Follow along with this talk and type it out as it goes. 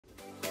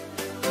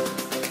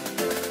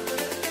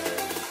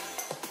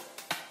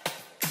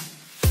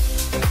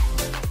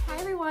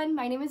everyone,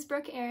 my name is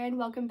𝐵𝓇𝑜𝓀𝑒.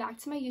 Welcome back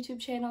to my YouTube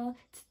channel.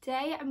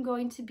 Today I'm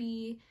going to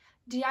be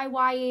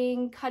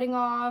DIYing, cutting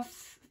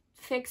off,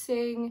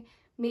 fixing,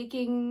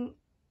 making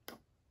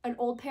an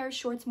old pair of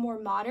shorts more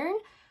modern.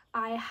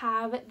 I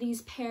have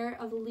these pair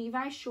of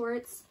Levi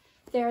shorts.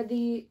 They're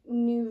the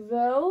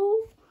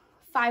Nouveau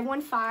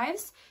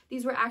 515s.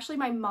 These were actually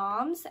my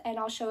mom's, and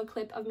I'll show a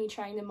clip of me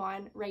trying them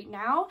on right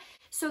now.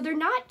 So they're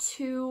not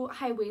too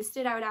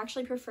high-waisted. I would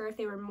actually prefer if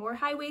they were more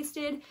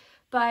high-waisted,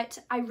 but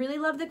I really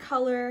love the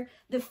color.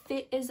 The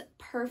fit is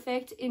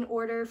perfect in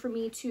order for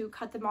me to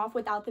cut them off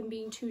without them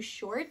being too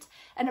short.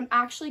 And I'm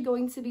actually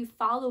going to be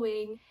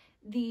following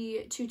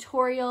the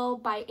tutorial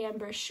by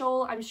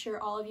𝐸𝓇𝒾𝓃. I'm sure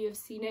all of you have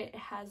seen it. It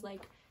has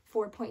like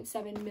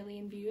 4.7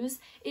 million views.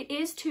 It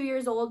is 2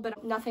 years old,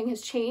 but nothing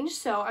has changed,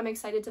 so I'm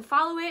excited to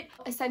follow it.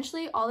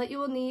 Essentially, all that you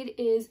will need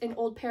is an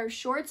old pair of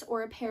shorts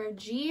or a pair of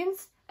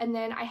jeans, and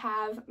then I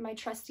have my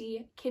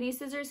trusty kitty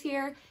scissors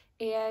here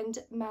and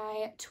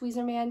my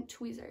Tweezerman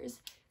tweezers.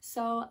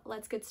 So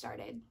let's get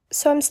started.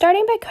 So I'm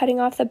starting by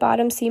cutting off the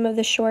bottom seam of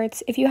the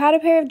shorts. If you had a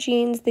pair of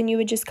jeans, then you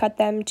would just cut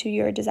them to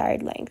your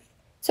desired length.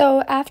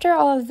 So after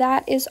all of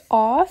that is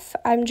off,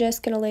 I'm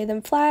just going to lay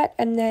them flat,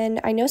 and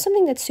then I know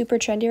something that's super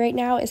trendy right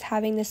now is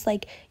having this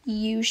like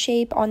U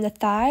shape on the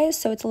thighs,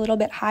 so it's a little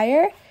bit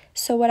higher.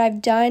 So what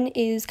I've done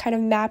is kind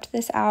of mapped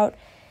this out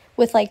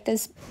with like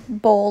this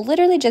bowl,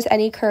 literally just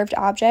any curved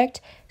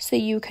object, so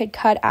you could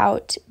cut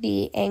out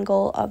the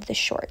angle of the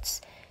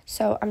shorts.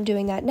 So I'm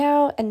doing that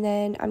now, and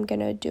then I'm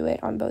going to do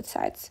it on both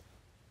sides.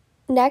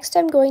 Next,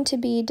 I'm going to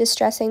be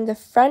distressing the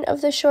front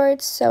of the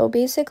shorts. So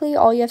basically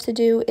all you have to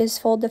do is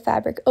fold the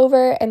fabric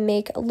over and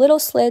make little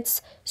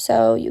slits.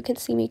 So you can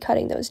see me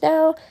cutting those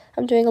now.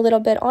 I'm doing a little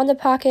bit on the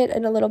pocket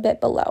and a little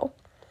bit below.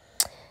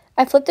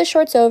 I flipped the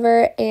shorts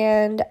over,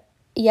 and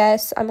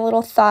yes, I'm a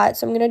little thought,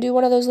 so I'm going to do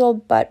one of those little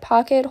butt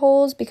pocket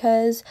holes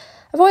because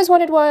I've always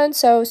wanted one,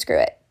 so screw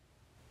it.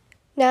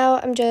 Now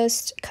I'm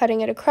just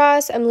cutting it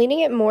across. I'm leaning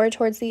it more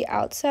towards the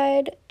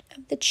outside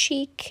of the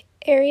cheek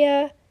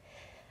area.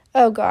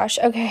 Oh gosh,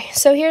 okay,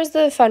 so here's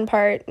the fun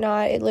part.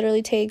 It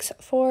literally takes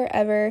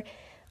forever.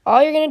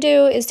 All you're going to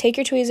do is take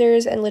your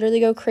tweezers and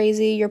literally go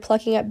crazy. You're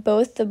plucking at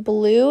both the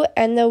blue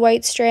and the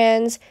white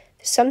strands.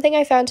 Something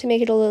I found to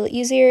make it a little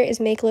easier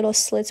is make little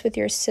slits with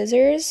your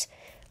scissors,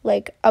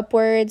 like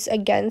upwards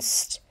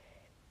against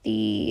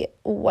the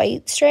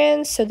white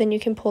strands, so then you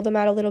can pull them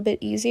out a little bit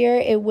easier.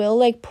 It will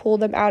like pull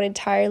them out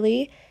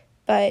entirely,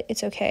 but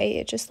it's okay.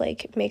 It just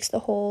like makes the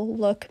whole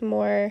look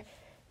more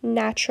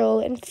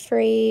natural and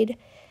frayed.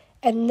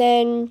 And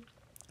then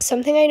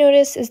something I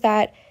noticed is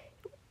that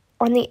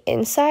on the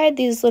inside,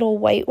 these little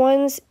white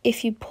ones,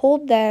 if you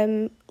pulled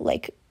them,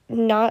 like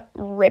not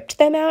ripped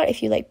them out,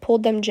 if you like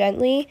pulled them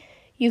gently,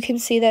 you can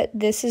see that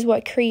this is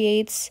what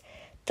creates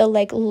the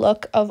like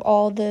look of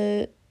all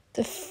the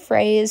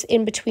frays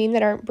in between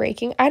that aren't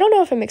breaking. I don't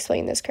know if I'm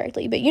explaining this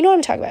correctly, but you know what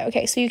I'm talking about.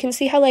 Okay, so you can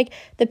see how like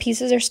the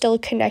pieces are still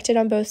connected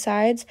on both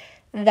sides.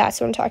 That's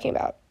what I'm talking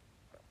about.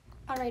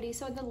 Alrighty,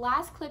 so in the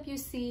last clip you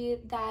see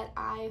that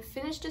I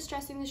finished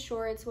distressing the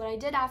shorts. What I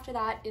did after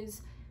that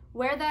is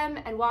wear them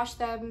and wash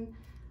them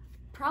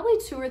probably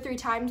 2 or 3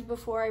 times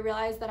before I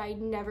realized that I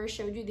never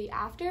showed you the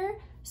after.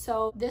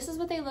 So this is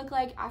what they look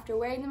like after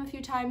wearing them a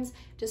few times,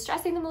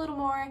 distressing them a little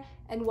more,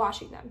 and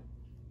washing them.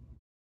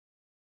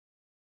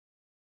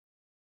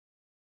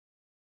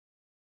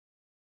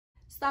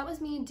 So that was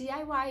me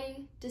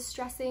DIY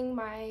distressing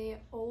my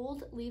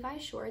old Levi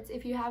shorts.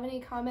 If you have any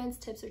comments,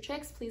 tips, or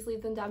tricks, please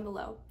leave them down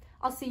below.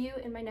 I'll see you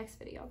in my next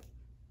video.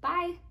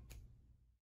 Bye!